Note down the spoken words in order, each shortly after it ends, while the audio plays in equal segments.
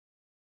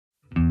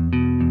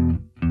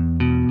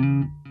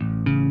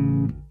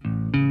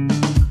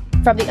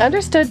From the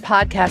Understood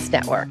Podcast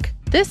Network,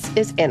 this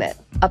is In It,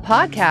 a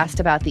podcast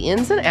about the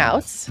ins and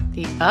outs,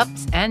 the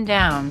ups and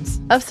downs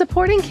of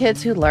supporting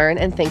kids who learn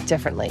and think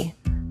differently.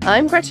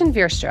 I'm Gretchen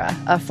Vierstra,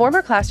 a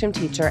former classroom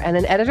teacher and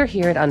an editor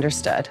here at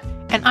Understood.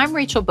 And I'm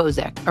Rachel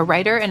Bozek, a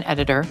writer and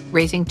editor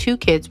raising 2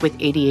 kids with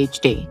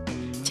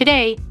ADHD.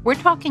 Today, we're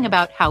talking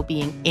about how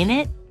being in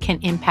it can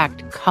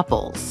impact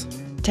couples.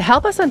 To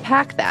help us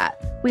unpack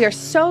that, we are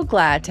so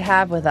glad to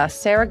have with us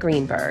Sarah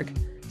Greenberg.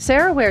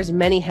 Sarah wears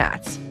many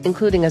hats,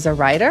 including as a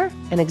writer,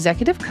 an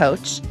executive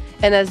coach,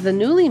 and as the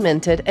newly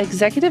minted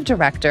Executive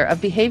Director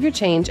of Behavior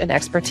Change and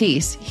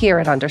Expertise here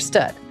at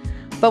Understood.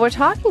 But we're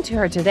talking to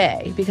her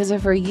today because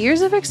of her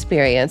years of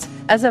experience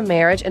as a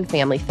marriage and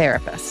family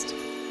therapist.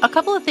 A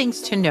couple of things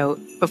to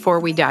note before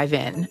we dive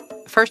in.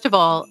 First of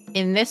all,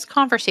 in this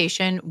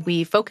conversation,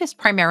 we focus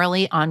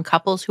primarily on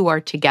couples who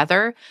are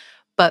together,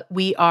 but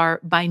we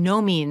are by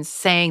no means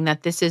saying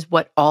that this is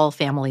what all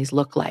families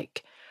look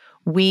like.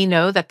 We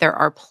know that there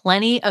are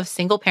plenty of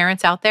single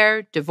parents out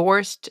there,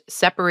 divorced,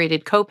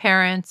 separated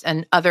co-parents,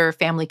 and other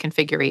family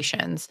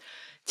configurations.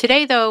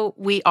 Today, though,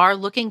 we are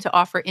looking to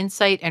offer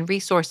insight and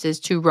resources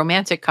to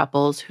romantic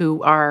couples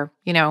who are,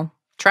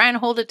 trying to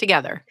hold it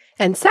together.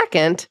 And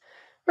second,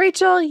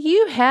 Rachel,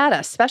 you had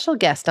a special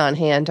guest on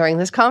hand during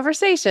this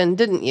conversation,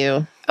 didn't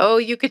you? Oh,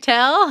 you could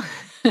tell?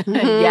 Mm-hmm.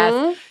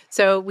 Yes.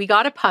 So we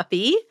got a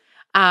puppy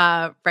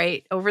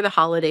right over the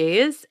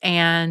holidays.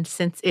 And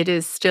since it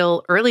is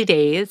still early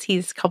days,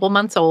 he's a couple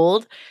months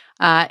old,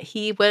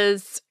 he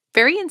was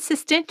very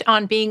insistent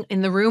on being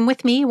in the room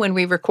with me when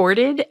we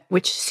recorded,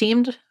 which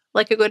seemed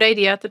like a good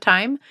idea at the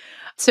time.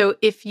 So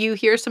if you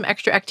hear some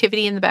extra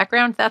activity in the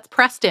background, that's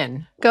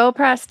Preston. Go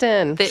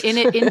Preston. The In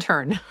It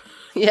intern.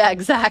 Yeah,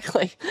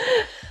 exactly.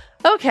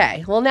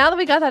 Okay, well, now that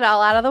we got that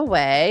all out of the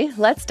way,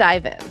 let's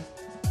dive in.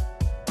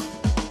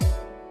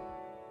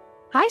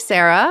 Hi,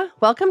 Sarah.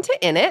 Welcome to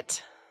In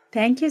It.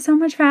 Thank you so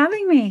much for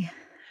having me.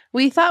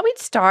 We thought we'd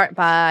start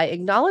by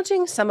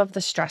acknowledging some of the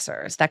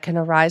stressors that can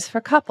arise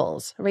for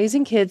couples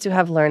raising kids who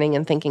have learning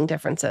and thinking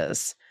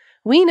differences.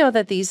 We know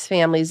that these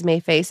families may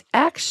face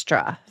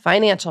extra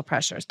financial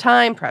pressures,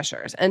 time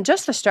pressures, and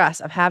just the stress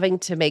of having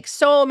to make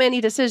so many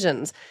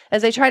decisions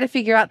as they try to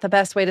figure out the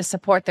best way to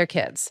support their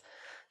kids.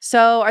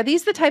 So are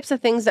these the types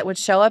of things that would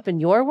show up in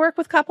your work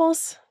with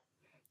couples?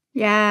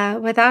 Yeah,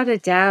 without a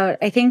doubt.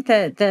 I think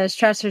that the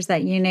stressors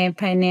that you named,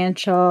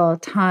 financial,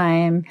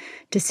 time,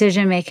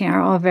 decision-making, are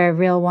all very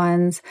real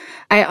ones.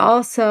 I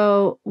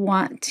also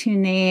want to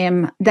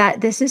name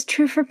that this is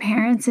true for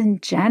parents in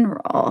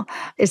general.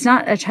 It's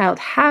not a child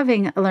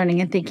having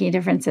learning and thinking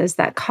differences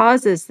that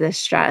causes this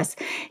stress.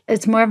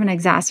 It's more of an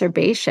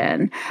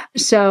exacerbation.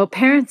 So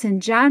parents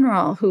in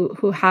general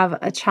who have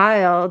a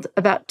child,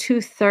 about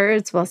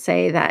 2/3 will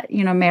say that,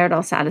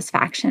 marital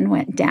satisfaction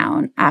went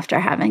down after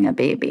having a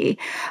baby.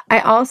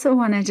 I also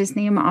want to just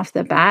name off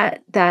the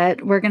bat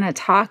that we're going to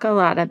talk a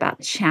lot about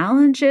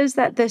challenges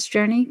that this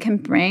journey can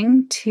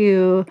bring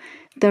to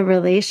the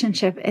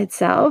relationship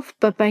itself,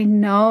 but by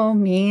no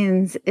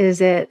means is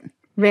it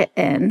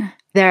written.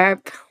 There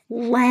are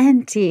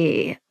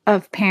plenty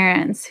of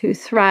parents who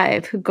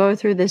thrive, who go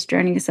through this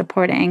journey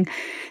supporting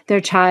their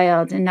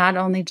child. And not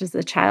only does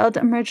the child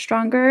emerge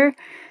stronger,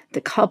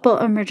 the couple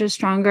emerges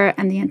stronger,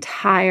 and the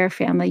entire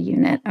family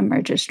unit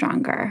emerges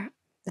stronger.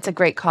 It's a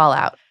great call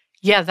out.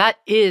 Yeah, that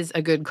is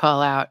a good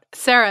call out.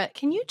 Sarah,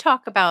 can you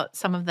talk about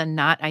some of the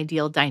not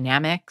ideal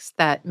dynamics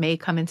that may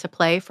come into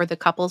play for the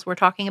couples we're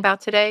talking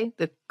about today,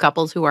 the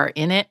couples who are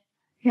in it?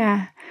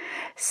 Yeah.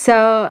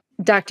 So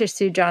Dr.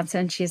 Sue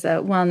Johnson, she's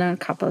a well-known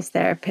couples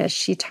therapist.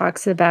 She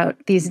talks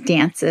about these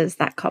dances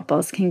that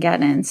couples can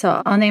get in.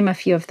 So I'll name a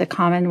few of the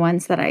common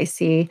ones that I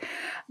see.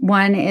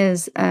 One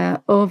is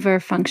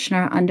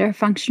over-functioner,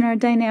 under-functioner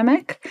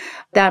dynamic.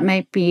 That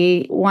might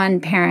be one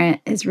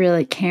parent is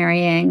really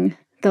carrying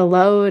the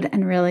load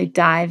and really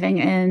diving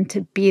in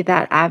to be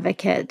that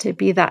advocate, to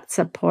be that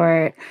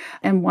support.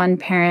 And one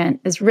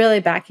parent is really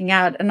backing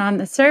out. And on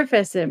the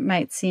surface, it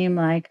might seem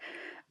like,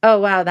 oh,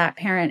 wow, that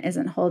parent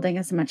isn't holding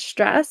as much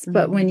stress.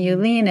 But when you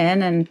lean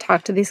in and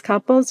talk to these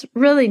couples,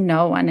 really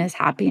no one is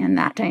happy in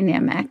that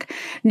dynamic.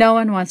 No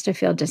one wants to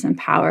feel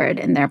disempowered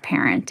in their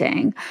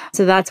parenting.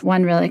 So that's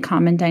one really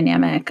common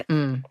dynamic.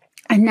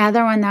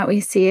 Another one that we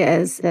see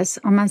is this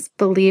almost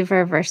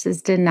believer versus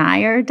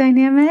denier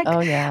dynamic. Oh,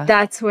 yeah.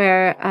 That's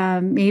where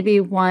maybe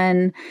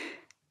one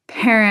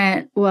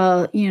parent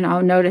will,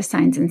 notice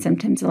signs and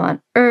symptoms a lot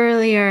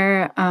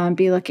earlier,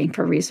 be looking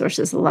for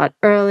resources a lot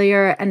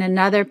earlier. And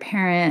another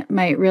parent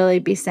might really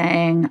be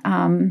saying,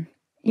 I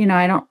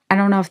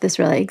don't know if this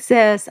really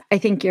exists. I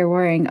think you're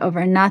worrying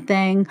over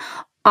nothing.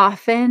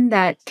 Often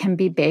that can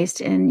be based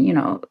in,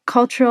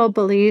 cultural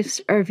beliefs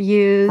or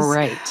views.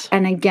 Right.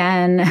 And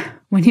again,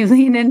 when you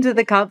lean into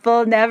the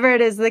couple, never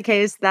it is the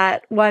case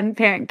that one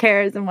parent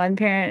cares and one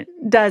parent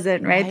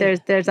doesn't,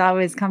 right? There's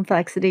always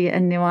complexity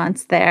and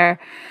nuance there.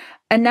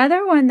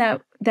 Another one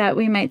that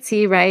we might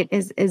see, right,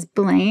 is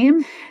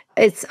blame.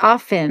 It's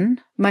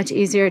often much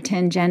easier to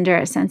engender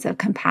a sense of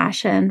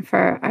compassion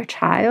for our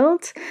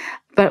child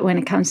But when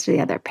it comes to the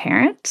other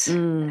parent,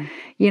 Mm,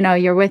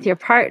 you're with your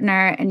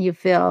partner and you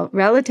feel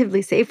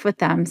relatively safe with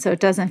them. So it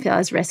doesn't feel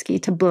as risky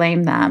to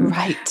blame them,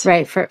 right.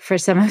 right, for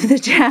some of the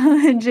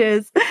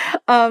challenges.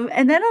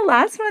 And then a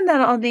last one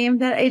that I'll name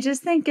that I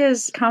just think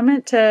is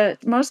common to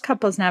most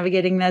couples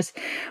navigating this,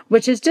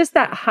 which is just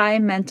that high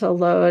mental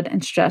load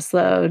and stress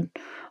load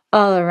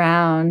all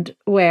around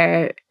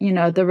where,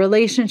 the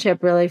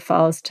relationship really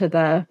falls to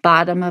the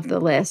bottom of the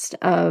list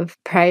of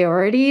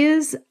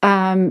priorities.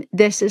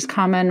 This is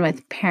common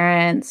with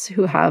parents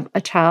who have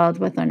a child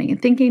with learning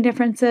and thinking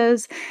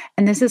differences.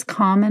 And this is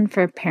common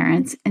for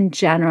parents in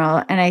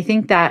general. And I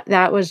think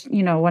that was,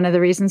 one of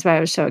the reasons why I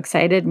was so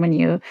excited when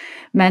you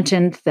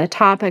mentioned the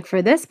topic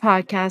for this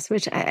podcast,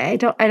 which I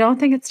don't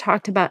think it's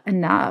talked about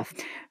enough.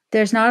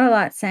 There's not a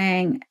lot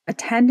saying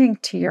attending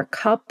to your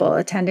couple,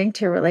 attending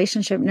to your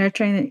relationship,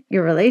 nurturing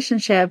your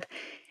relationship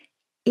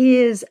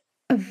is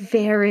a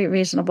very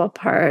reasonable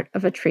part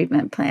of a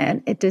treatment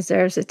plan. It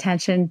deserves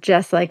attention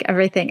just like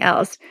everything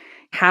else.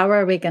 How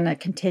are we going to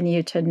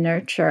continue to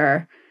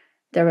nurture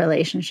the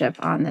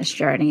relationship on this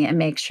journey and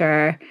make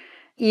sure,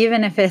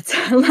 even if it's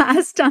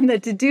last on the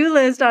to-do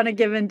list on a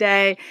given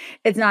day,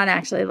 it's not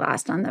actually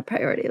last on the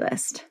priority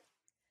list?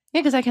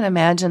 Yeah, because I can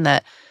imagine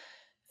that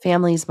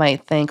families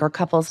might think, or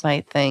couples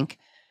might think,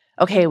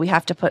 okay, we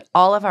have to put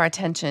all of our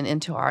attention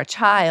into our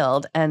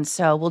child. And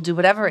so we'll do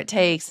whatever it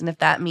takes. And if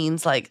that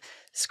means like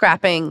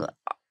scrapping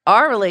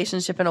our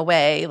relationship in a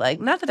way, like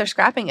not that they're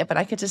scrapping it, but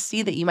I could just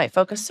see that you might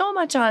focus so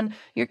much on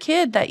your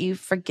kid that you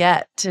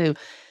forget to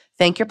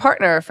thank your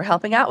partner for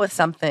helping out with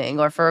something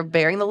or for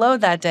bearing the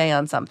load that day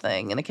on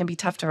something. And it can be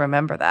tough to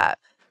remember that.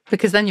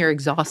 Because then you're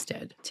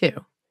exhausted too.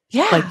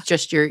 Yeah. Like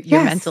just your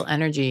Yes. mental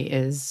energy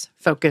is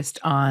focused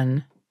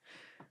on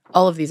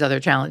all of these other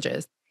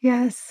challenges.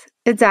 Yes,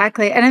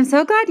 exactly. And I'm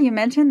so glad you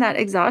mentioned that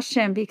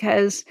exhaustion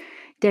because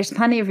there's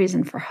plenty of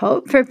reason for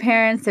hope for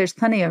parents. There's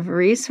plenty of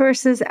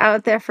resources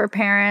out there for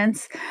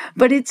parents.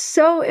 But it's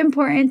so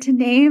important to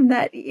name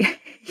that,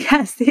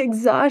 yes, the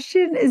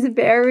exhaustion is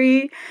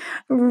very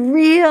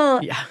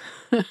real. Yeah.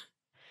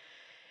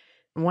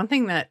 One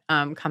thing that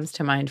comes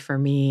to mind for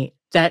me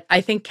that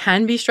I think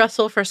can be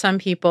stressful for some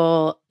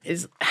people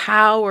is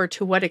how or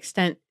to what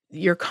extent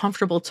you're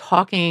comfortable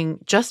talking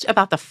just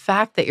about the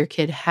fact that your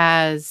kid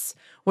has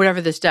whatever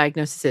this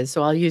diagnosis is.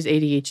 So I'll use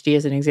ADHD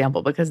as an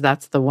example because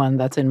that's the one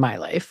that's in my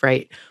life,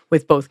 right?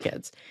 With both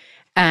kids.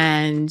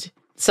 And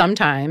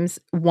sometimes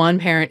one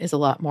parent is a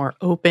lot more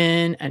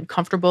open and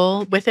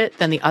comfortable with it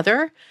than the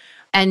other.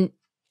 And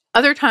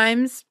other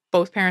times,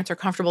 both parents are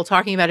comfortable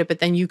talking about it, but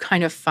then you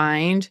kind of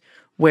find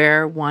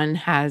where one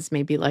has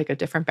maybe like a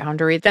different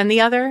boundary than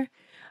the other.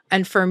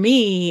 And for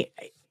me,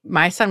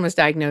 my son was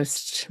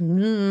diagnosed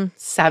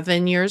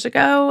 7 years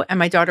ago, and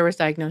my daughter was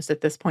diagnosed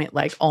at this point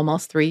like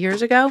almost 3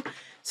 years ago.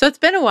 So it's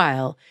been a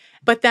while.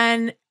 But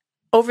then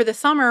over the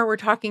summer, we're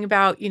talking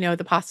about,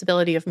 the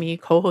possibility of me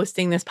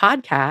co-hosting this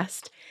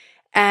podcast.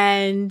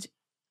 And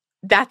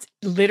that's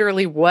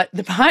literally what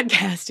the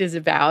podcast is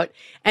about.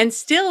 And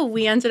still,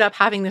 we ended up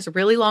having this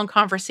really long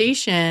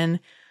conversation,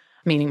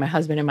 meaning my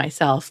husband and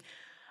myself,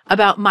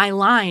 about my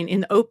line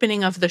in the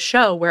opening of the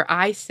show where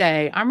I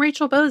say, I'm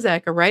Rachel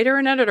Bozek, a writer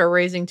and editor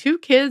raising 2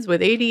 kids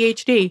with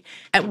ADHD.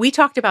 And we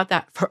talked about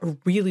that for a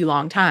really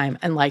long time.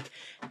 And like,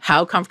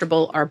 how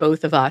comfortable are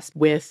both of us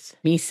with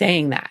me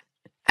saying that?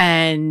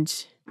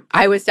 And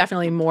I was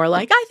definitely more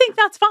like, I think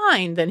that's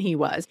fine than he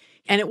was.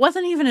 And it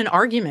wasn't even an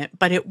argument,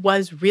 but it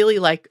was really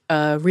like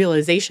a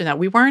realization that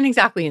we weren't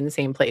exactly in the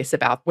same place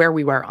about where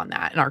we were on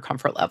that and our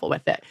comfort level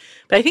with it.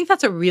 But I think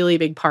that's a really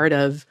big part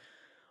of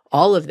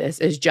all of this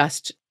is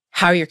just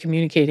how you're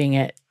communicating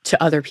it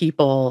to other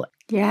people.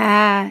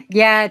 Yeah,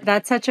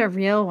 that's such a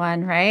real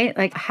one, right?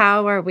 Like,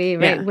 how are we,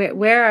 right? Yeah.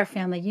 We're our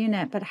family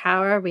unit, but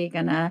how are we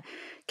going to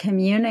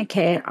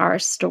communicate our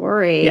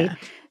story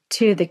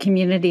to the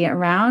community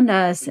around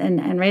us?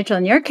 And Rachel,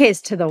 in your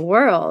case, to the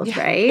world,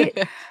 right?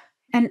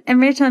 And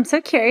Rachel, I'm so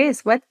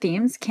curious, what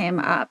themes came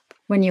up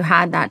when you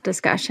had that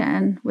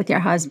discussion with your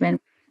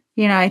husband?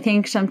 I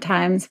think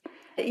sometimes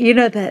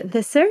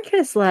the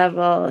surface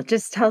level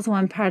just tells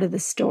one part of the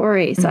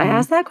story. So I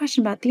asked that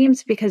question about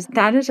themes because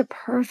that is a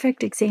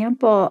perfect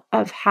example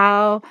of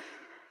how,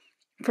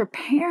 for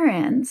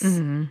parents,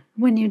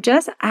 when you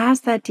just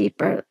ask that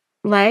deeper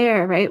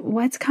layer, right?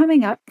 What's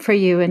coming up for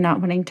you and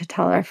not wanting to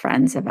tell our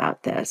friends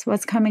about this?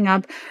 What's coming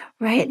up,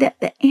 right?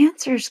 The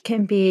answers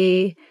can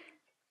be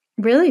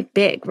really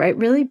big, right?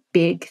 Really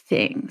big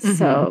things.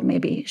 So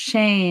maybe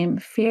shame,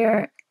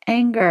 fear,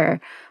 anger,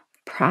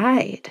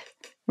 pride.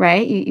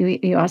 Right?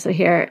 You also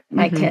hear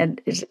my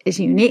kid is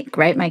unique,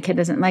 right? My kid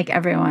isn't like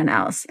everyone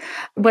else.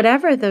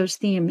 Whatever those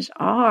themes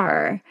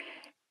are,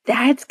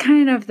 that's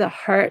kind of the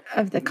heart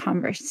of the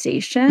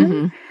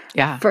conversation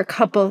for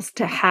couples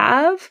to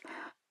have.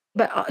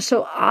 But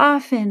so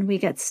often we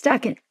get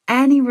stuck in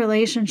any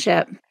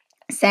relationship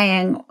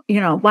saying,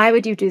 why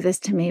would you do this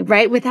to me?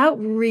 Right? Without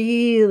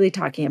really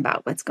talking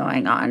about what's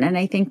going on. And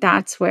I think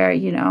that's where,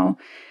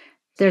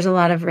 there's a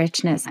lot of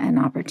richness and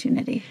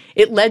opportunity.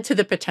 It led to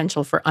the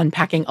potential for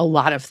unpacking a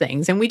lot of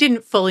things. And we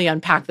didn't fully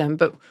unpack them,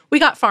 but we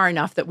got far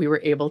enough that we were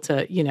able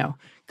to,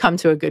 come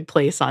to a good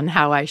place on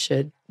how I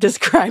should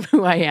describe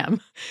who I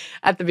am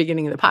at the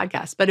beginning of the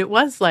podcast. But it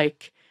was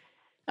like,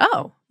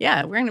 oh,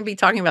 yeah, we're going to be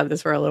talking about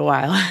this for a little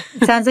while.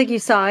 It sounds like you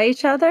saw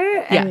each other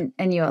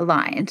and you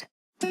aligned.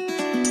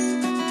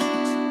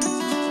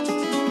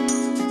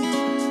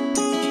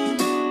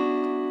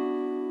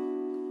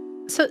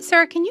 So,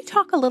 Sarah, can you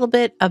talk a little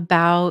bit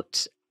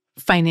about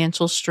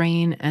financial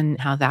strain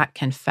and how that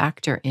can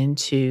factor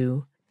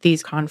into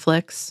these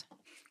conflicts?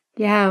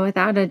 Yeah,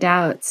 without a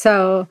doubt.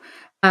 So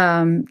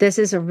this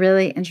is a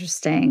really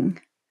interesting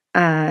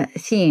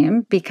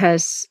theme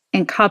because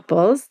in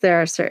couples,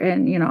 there are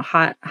certain,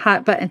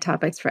 hot button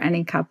topics for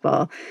any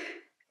couple.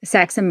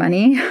 Sex and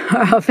money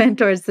are often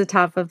towards the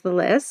top of the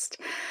list.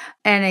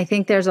 And I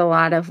think there's a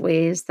lot of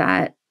ways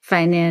that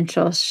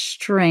financial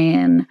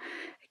strain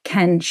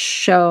can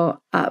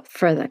show up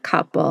for the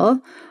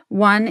couple.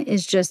 One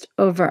is just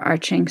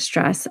overarching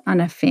stress on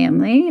a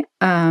family.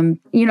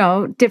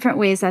 Different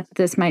ways that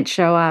this might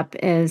show up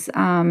is,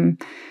 one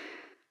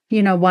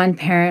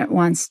parent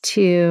wants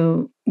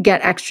to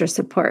get extra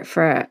support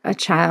for a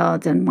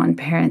child, and one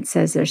parent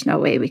says, there's no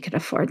way we could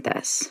afford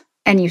this.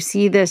 And you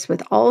see this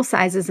with all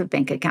sizes of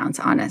bank accounts,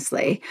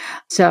 honestly.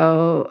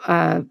 So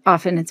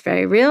often it's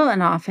very real,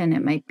 and often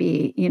it might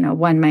be,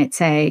 one might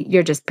say,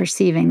 you're just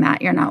perceiving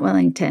that, you're not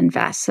willing to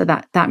invest. So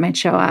that might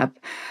show up.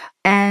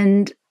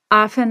 And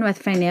often with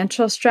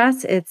financial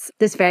stress, it's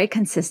this very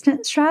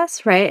consistent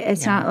stress, right?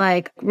 It's not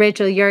like,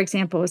 Rachel, your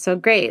example was so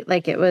great.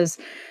 Like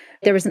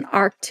there was an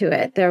arc to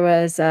it. There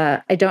was,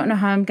 I don't know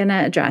how I'm going to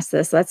address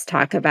this. Let's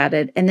talk about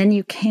it. And then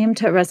you came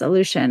to a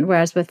resolution.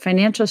 Whereas with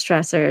financial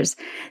stressors,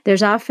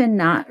 there's often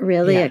not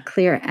really a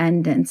clear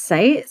end in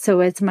sight.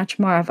 So it's much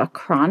more of a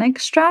chronic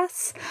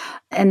stress.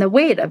 And the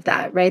weight of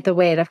that, right? The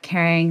weight of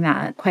carrying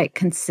that quite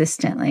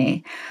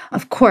consistently,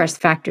 of course,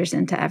 factors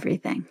into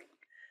everything.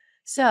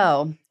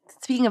 So,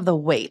 speaking of the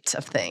weight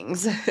of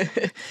things,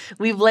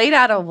 we've laid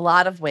out a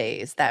lot of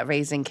ways that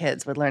raising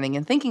kids with learning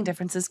and thinking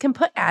differences can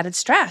put added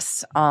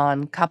stress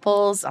on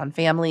couples, on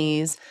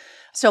families.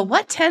 So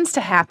what tends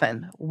to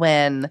happen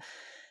when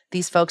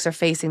these folks are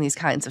facing these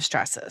kinds of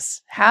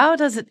stresses? How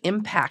does it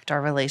impact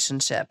our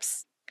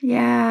relationships?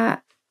 Yeah,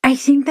 I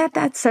think that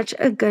that's such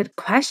a good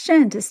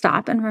question to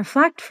stop and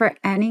reflect for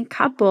any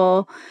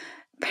couple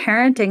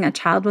parenting a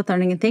child with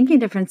learning and thinking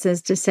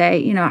differences to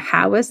say,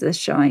 how is this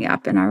showing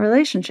up in our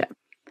relationship?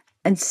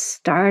 And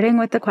starting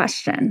with the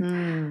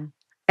question.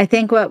 I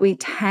think what we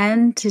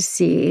tend to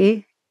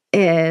see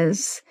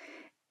is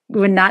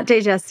when not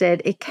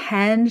digested, it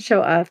can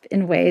show up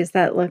in ways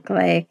that look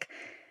like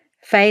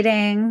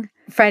fighting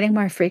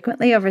more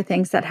frequently over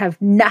things that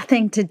have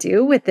nothing to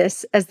do with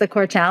this as the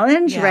core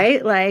challenge,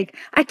 right? Like,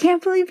 I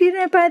can't believe you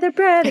didn't buy the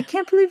bread. I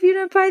can't believe you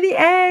didn't buy the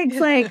eggs.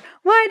 Like,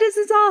 why does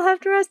this all have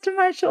to rest on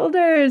my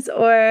shoulders?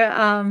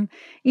 Or,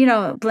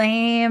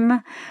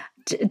 blame.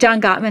 John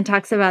Gottman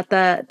talks about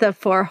the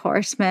four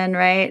horsemen,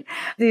 right?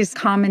 These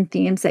common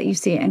themes that you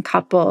see in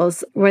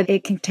couples where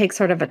it can take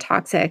sort of a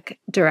toxic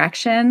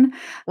direction.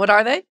 What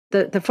are they?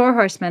 The four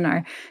horsemen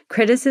are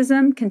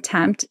criticism,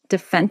 contempt,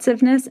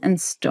 defensiveness, and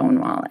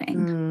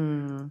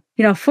stonewalling.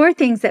 Four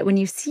things that when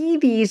you see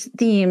these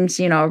themes,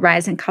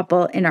 rise in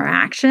couple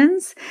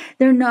interactions,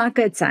 they're not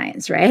good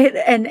signs, right?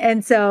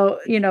 And so,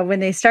 when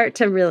they start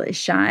to really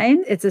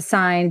shine, it's a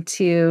sign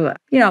to,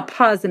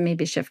 pause and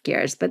maybe shift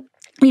gears. But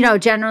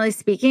generally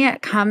speaking,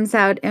 it comes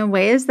out in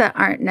ways that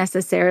aren't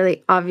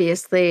necessarily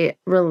obviously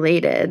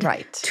related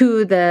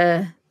to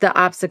the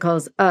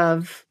obstacles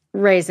of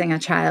raising a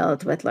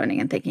child with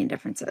learning and thinking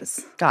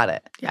differences. Got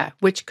it. Yeah,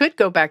 which could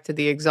go back to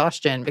the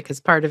exhaustion,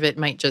 because part of it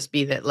might just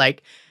be that,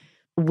 like,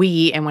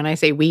 we, and when I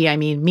say we, I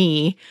mean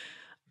me,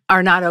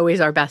 are not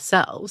always our best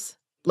selves.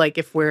 Like,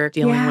 if we're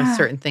dealing with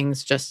certain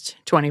things just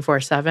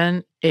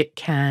 24/7, it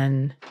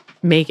can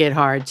make it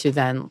hard to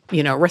then,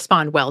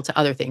 respond well to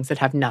other things that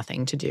have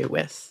nothing to do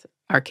with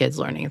our kids'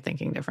 learning and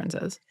thinking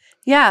differences.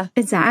 Yeah.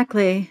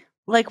 Exactly.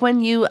 Like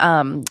when you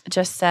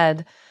just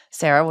said,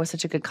 Sarah, was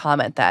such a good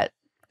comment that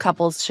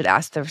couples should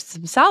ask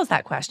themselves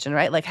that question,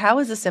 right? Like, how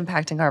is this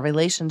impacting our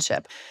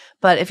relationship?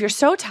 But if you're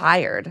so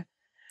tired,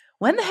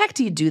 when the heck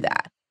do you do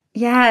that?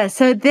 Yeah.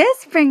 So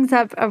this brings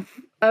up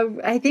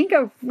I think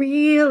a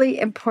really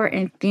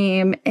important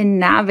theme in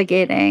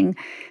navigating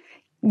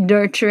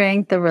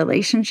nurturing the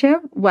relationship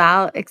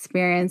while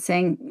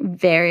experiencing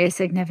very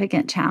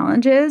significant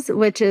challenges,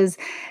 which is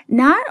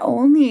not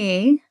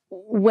only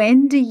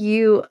when do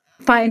you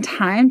find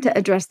time to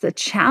address the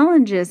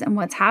challenges and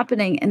what's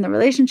happening in the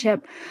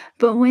relationship,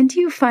 but when do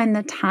you find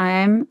the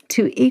time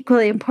to,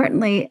 equally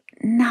importantly,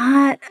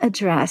 not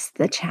address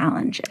the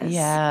challenges?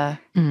 Yeah.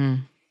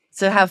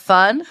 So have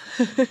fun.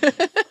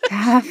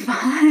 Have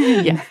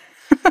fun. Yeah.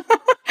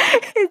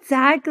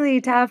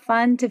 Exactly. To have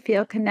fun, to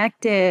feel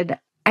connected.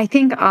 I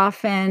think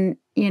often,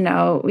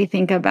 we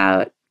think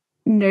about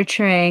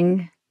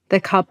nurturing the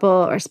couple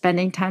or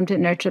spending time to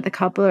nurture the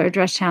couple or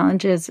address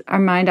challenges. Our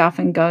mind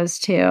often goes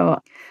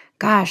to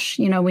gosh,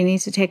 we need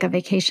to take a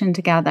vacation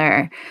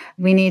together.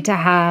 We need to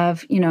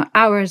have,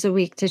 hours a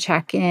week to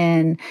check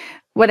in.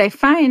 What I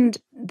find,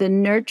 the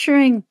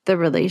nurturing the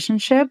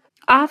relationship,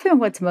 often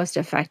what's most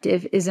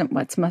effective isn't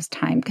what's most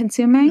time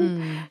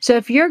consuming. So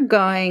if you're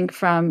going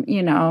from,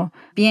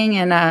 being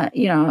in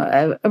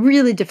a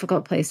really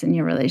difficult place in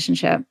your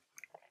relationship,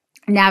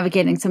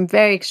 navigating some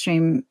very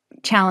extreme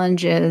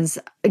challenges,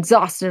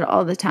 exhausted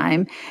all the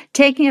time,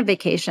 taking a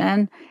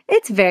vacation,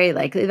 it's very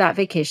likely that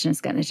vacation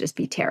is going to just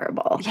be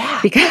terrible.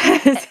 Yeah.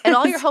 Because and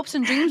all your hopes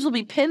and dreams will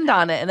be pinned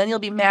on it. And then you'll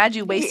be mad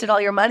you wasted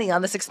all your money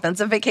on this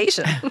expensive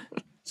vacation.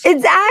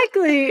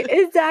 Exactly.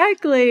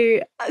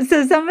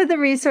 So some of the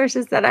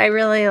resources that I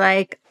really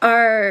like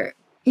are,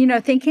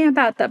 thinking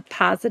about the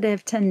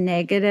positive to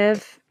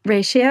negative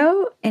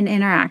ratio in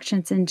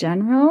interactions in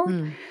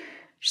general.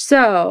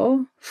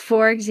 So,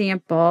 for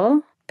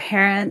example,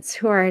 parents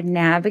who are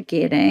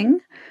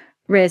navigating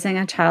raising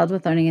a child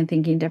with learning and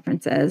thinking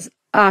differences,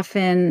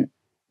 often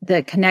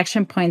the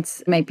connection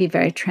points might be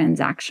very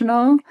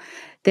transactional.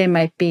 They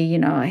might be,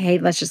 hey,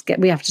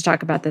 we have to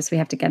talk about this. We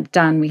have to get it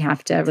done. We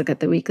have to look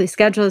at the weekly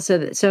schedule.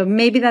 So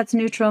maybe that's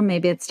neutral.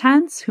 Maybe it's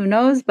tense. Who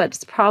knows? But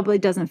it probably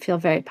doesn't feel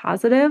very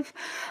positive.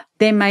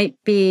 They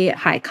might be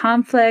high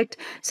conflict.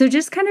 So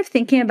just kind of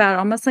thinking about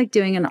almost like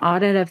doing an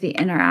audit of the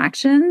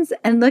interactions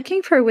and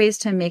looking for ways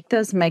to make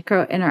those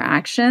micro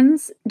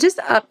interactions just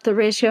up the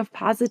ratio of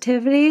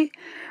positivity.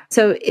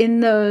 So in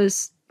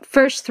those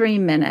first 3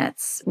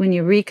 minutes, when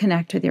you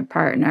reconnect with your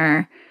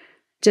partner,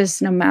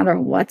 just no matter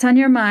what's on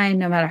your mind,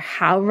 no matter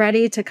how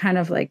ready to kind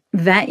of like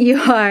vent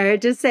you are,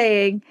 just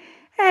saying,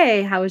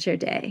 hey, how was your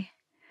day?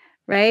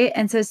 Right?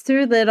 And so it's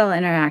through little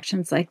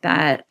interactions like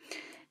that.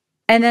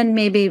 And then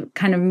maybe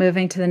kind of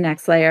moving to the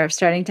next layer of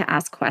starting to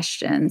ask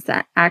questions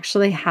that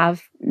actually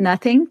have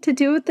nothing to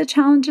do with the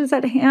challenges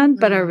at hand,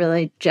 but are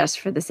really just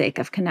for the sake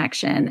of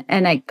connection.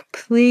 And I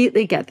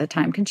completely get the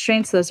time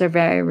constraints. Those are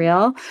very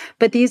real.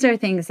 But these are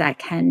things that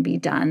can be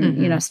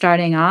done,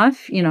 starting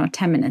off,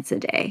 10 minutes a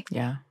day.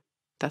 Yeah,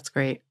 that's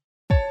great.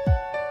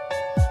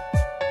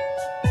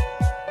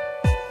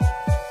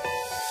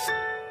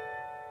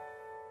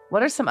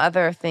 What are some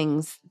other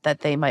things that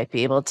they might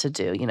be able to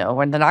do,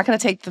 when they're not going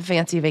to take the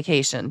fancy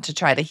vacation to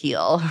try to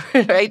heal,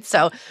 right?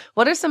 So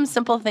what are some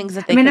simple things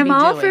that they can be doing?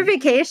 I'm all for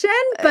vacation,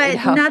 but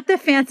not the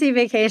fancy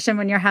vacation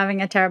when you're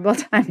having a terrible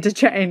time to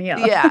try and heal.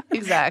 Yeah,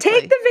 exactly.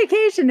 Take the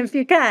vacation if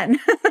you can.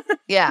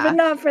 Yeah. But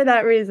not for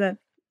that reason.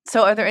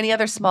 So are there any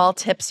other small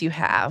tips you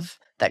have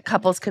that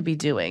couples could be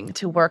doing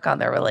to work on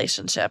their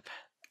relationship?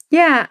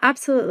 Yeah,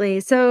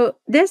 absolutely. So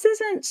this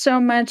isn't so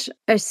much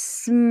a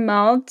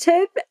small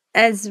tip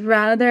as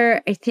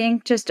rather, I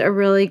think, just a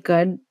really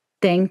good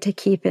thing to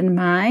keep in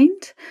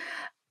mind.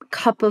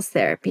 Couples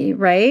therapy,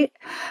 right?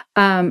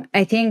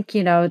 I think,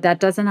 that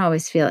doesn't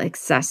always feel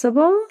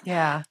accessible.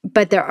 Yeah.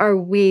 But there are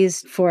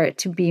ways for it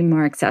to be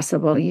more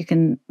accessible. You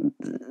can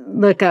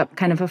look up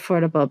kind of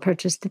affordable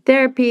approaches to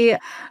therapy.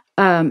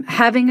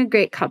 Having a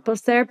great couples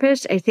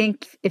therapist, I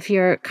think if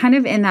you're kind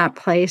of in that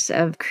place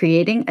of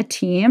creating a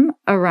team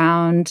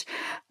around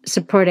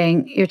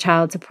supporting your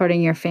child,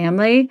 supporting your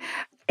family,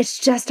 it's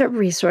just a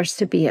resource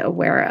to be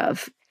aware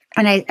of.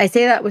 And I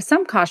say that with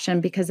some caution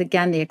because,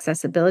 again, the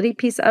accessibility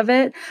piece of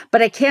it,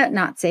 but I can't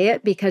not say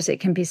it because it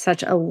can be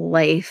such a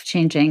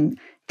life-changing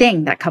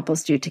thing that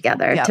couples do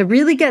together to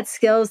really get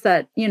skills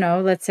that,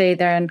 let's say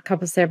they're in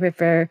couples therapy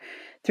for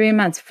 3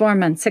 months, 4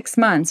 months, 6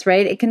 months,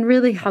 right? It can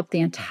really help the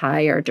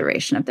entire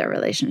duration of their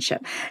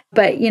relationship.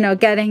 But,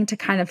 getting to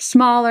kind of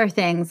smaller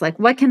things like,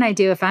 what can I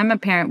do if I'm a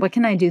parent? What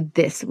can I do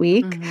this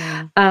week?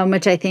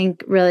 Which I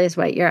think really is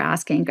what you're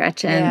asking,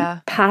 Gretchen.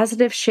 Yeah.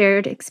 Positive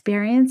shared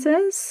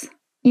experiences,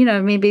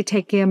 maybe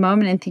taking a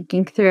moment and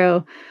thinking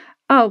through,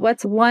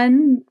 what's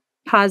one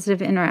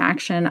positive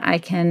interaction I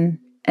can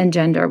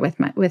engender with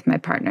my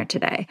partner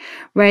today,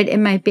 right? It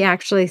might be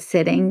actually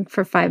sitting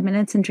for 5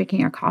 minutes and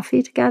drinking your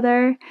coffee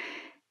together.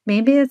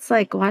 Maybe it's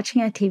like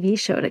watching a TV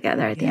show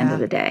together at the end of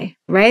the day,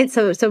 right?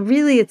 So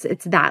really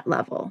it's that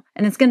level,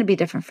 and it's going to be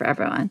different for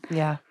everyone.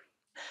 Yeah.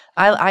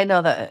 I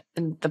know that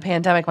in the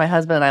pandemic, my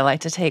husband and I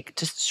like to take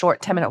just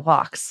short 10-minute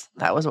walks.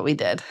 That was what we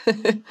did.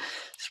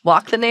 Just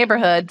walk the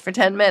neighborhood for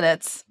 10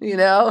 minutes,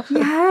 Yes.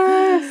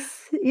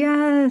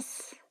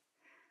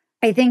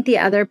 I think the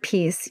other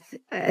piece,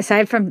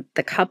 aside from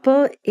the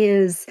couple,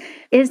 is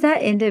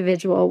that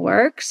individual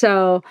work.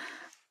 So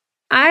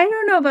I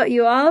don't know about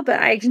you all, but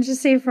I can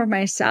just say for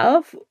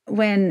myself,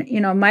 when,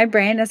 my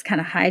brain is kind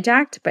of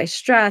hijacked by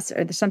stress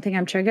or there's something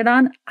I'm triggered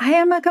on, I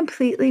am a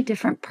completely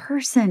different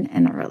person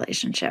in a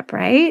relationship,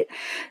 right?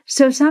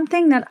 So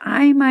something that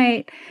I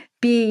might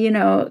be,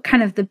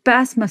 kind of the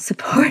best, most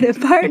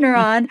supportive partner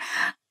on,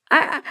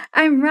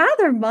 I'm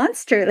rather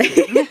monsterly.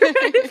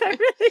 If I'm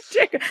really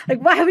triggered. Like,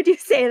 why would you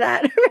say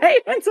that, right?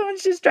 When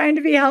someone's just trying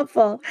to be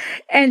helpful.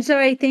 And so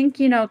I think,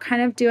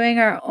 kind of doing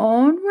our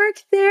own work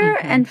there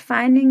and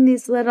finding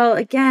these little,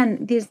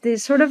 again,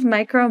 these sort of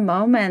micro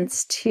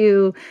moments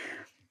to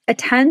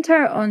attend to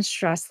our own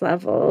stress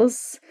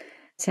levels.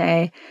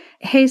 Say,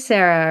 hey,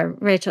 Sarah,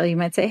 Rachel, you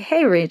might say,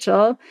 hey,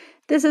 Rachel,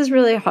 this is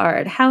really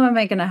hard. How am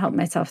I going to help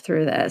myself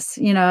through this?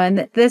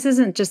 And this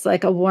isn't just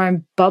like a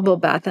warm bubble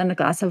bath and a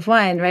glass of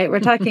wine, right? We're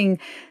talking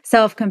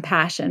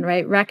self-compassion,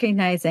 right?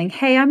 Recognizing,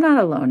 hey, I'm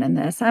not alone in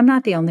this. I'm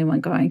not the only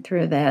one going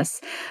through this.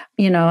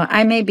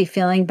 I may be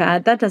feeling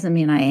bad. That doesn't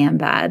mean I am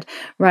bad,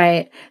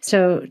 right?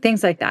 So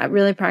things like that,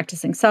 really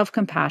practicing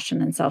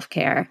self-compassion and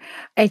self-care.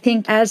 I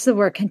think as the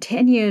work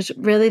continues,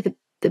 really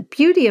the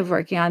beauty of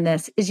working on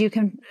this is you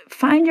can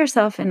find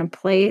yourself in a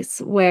place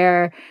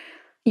where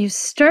you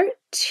start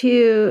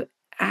to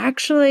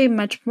actually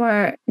much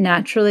more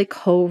naturally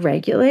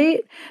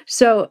co-regulate.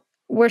 So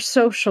we're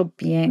social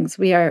beings.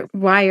 We are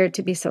wired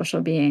to be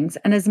social beings.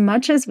 And as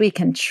much as we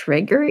can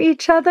trigger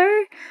each other,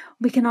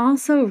 we can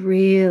also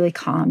really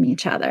calm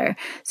each other.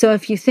 So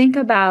if you think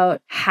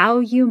about how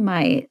you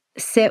might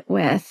sit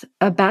with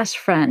a best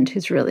friend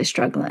who's really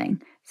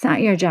struggling, it's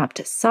not your job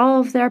to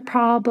solve their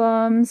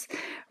problems,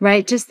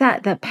 right? Just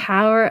the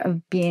power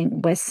of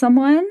being with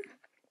someone,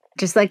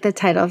 just like the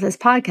title of this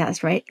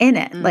podcast, right? In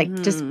it, like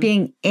just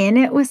being in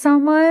it with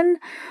someone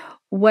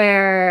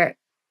where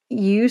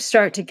you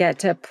start to get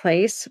to a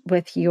place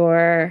with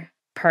your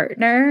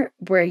partner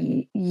where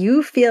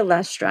you feel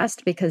less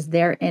stressed because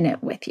they're in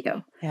it with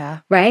you.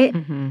 Yeah. Right?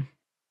 Mm-hmm.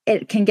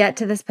 It can get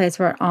to this place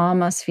where it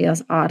almost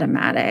feels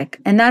automatic.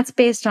 And that's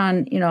based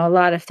on, a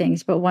lot of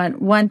things. But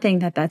one thing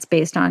that's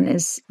based on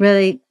is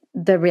really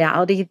the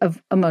reality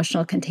of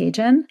emotional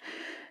contagion.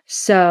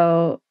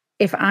 So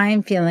if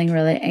I'm feeling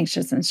really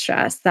anxious and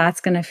stressed, that's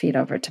going to feed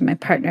over to my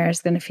partner,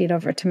 is going to feed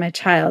over to my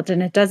child.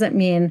 And it doesn't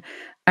mean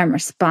I'm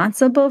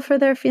responsible for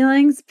their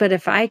feelings, but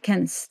if I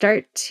can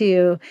start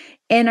to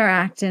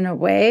interact in a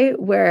way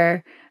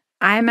where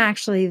I'm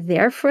actually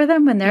there for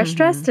them when they're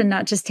stressed and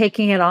not just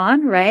taking it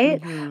on,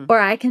 right? Or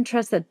I can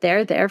trust that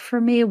they're there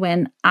for me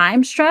when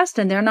I'm stressed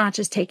and they're not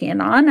just taking it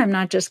on. I'm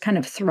not just kind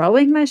of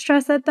throwing my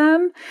stress at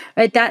them,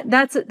 right?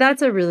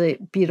 That's a really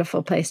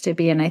beautiful place to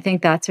be. And I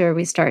think that's where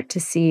we start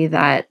to see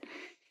that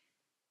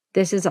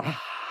this is a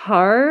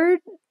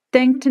hard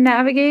thing to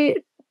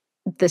navigate.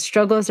 The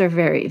struggles are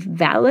very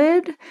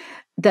valid.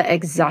 The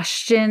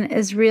exhaustion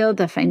is real.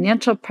 The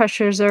financial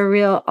pressures are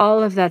real.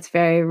 All of that's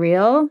very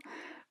real.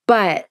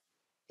 But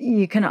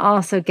you can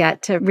also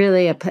get to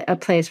really a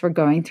place where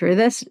going through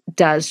this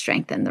does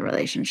strengthen the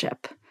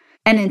relationship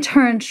and in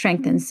turn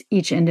strengthens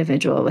each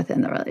individual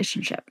within the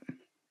relationship.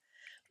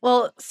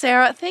 Well,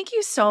 Sarah, thank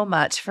you so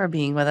much for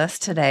being with us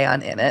today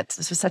on In It.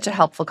 This was such a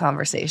helpful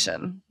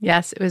conversation.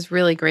 Yes, it was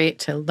really great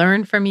to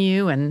learn from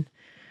you, and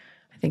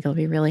I think it'll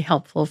be really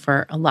helpful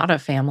for a lot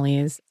of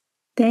families.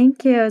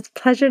 Thank you. It's a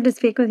pleasure to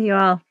speak with you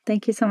all.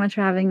 Thank you so much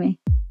for having me.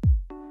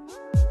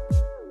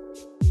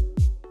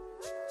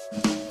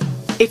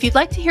 If you'd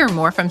like to hear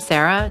more from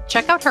Sarah,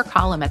 check out her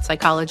column at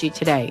Psychology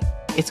Today.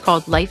 It's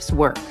called Life's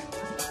Work.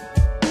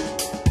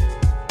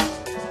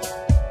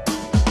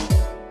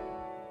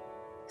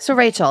 So,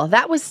 Rachel,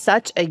 that was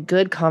such a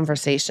good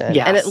conversation.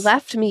 Yes. And it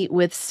left me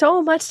with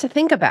so much to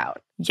think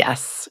about.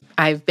 Yes,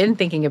 I've been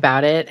thinking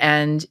about it.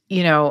 And,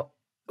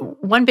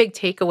 one big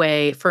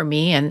takeaway for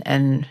me,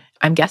 and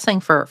I'm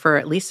guessing for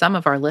at least some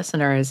of our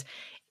listeners,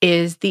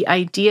 is the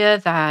idea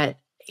that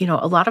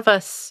a lot of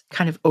us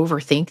kind of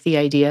overthink the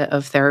idea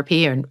of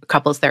therapy and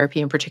couples therapy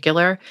in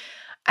particular.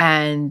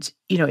 And,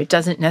 it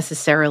doesn't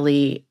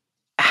necessarily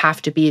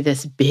have to be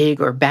this big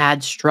or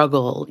bad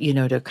struggle,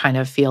 to kind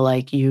of feel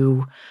like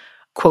you,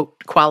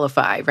 quote,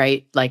 qualify,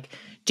 right? Like,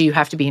 do you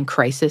have to be in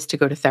crisis to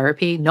go to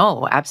therapy?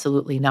 No,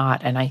 absolutely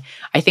not. And I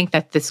think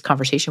that this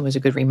conversation was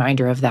a good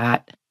reminder of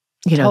that,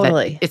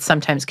 Totally. that it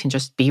sometimes can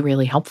just be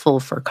really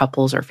helpful for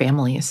couples or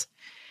families.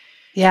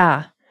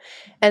 Yeah.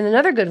 And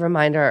another good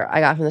reminder I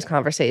got from this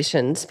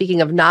conversation,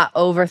 speaking of not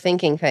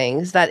overthinking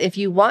things, that if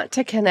you want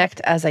to connect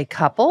as a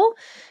couple,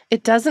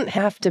 it doesn't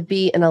have to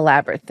be an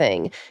elaborate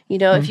thing.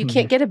 If you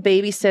can't get a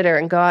babysitter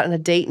and go out on a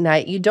date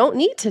night, you don't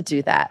need to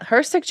do that.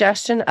 Her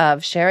suggestion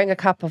of sharing a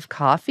cup of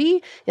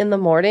coffee in the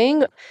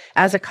morning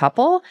as a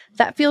couple,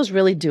 that feels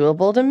really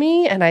doable to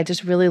me. And I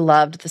just really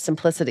loved the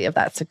simplicity of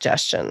that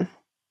suggestion.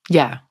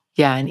 Yeah.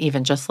 Yeah. And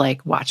even just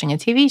like watching a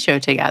TV show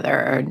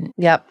together.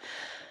 Yep.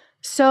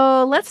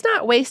 So let's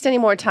not waste any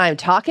more time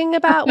talking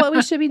about what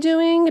we should be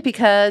doing,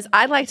 because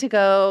I'd like to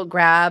go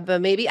grab a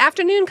maybe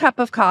afternoon cup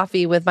of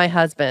coffee with my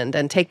husband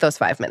and take those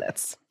 5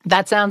 minutes.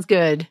 That sounds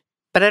good.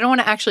 But I don't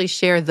want to actually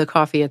share the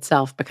coffee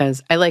itself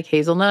because I like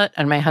hazelnut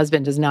and my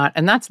husband does not.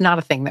 And that's not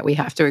a thing that we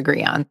have to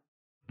agree on.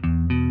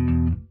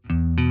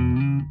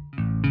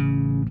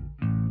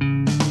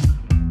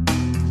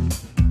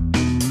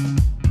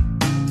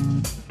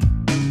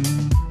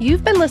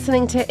 You've been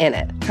listening to In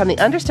It from the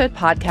Understood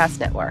Podcast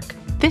Network.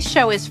 This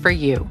show is for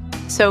you,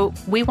 so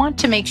we want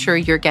to make sure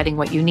you're getting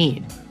what you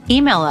need.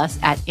 Email us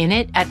at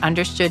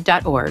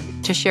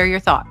init@understood.org to share your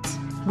thoughts.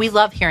 We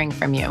love hearing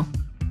from you.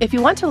 If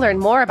you want to learn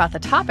more about the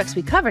topics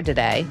we covered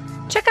today,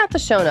 check out the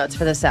show notes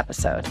for this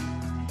episode.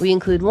 We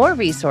include more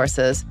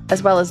resources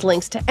as well as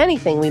links to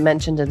anything we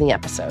mentioned in the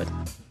episode.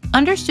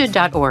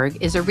 Understood.org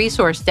is a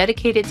resource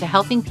dedicated to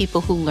helping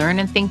people who learn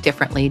and think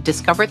differently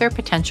discover their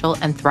potential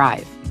and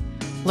thrive.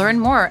 Learn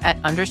more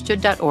at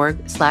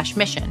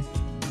understood.org/mission.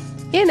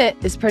 In It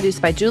is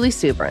produced by Julie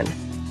Subrin.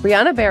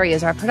 Brianna Berry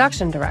is our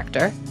production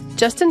director.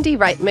 Justin D.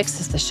 Wright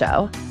mixes the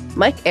show.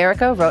 Mike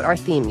Errico wrote our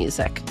theme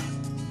music.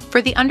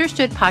 For the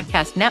Understood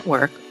Podcast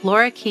Network,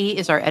 Laura Key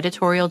is our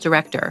editorial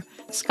director,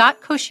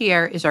 Scott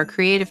Cocchiere is our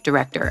creative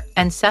director,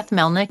 and Seth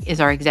Melnick is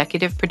our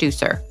executive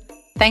producer.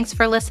 Thanks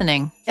for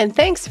listening. And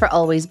thanks for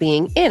always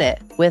being in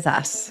it with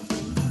us.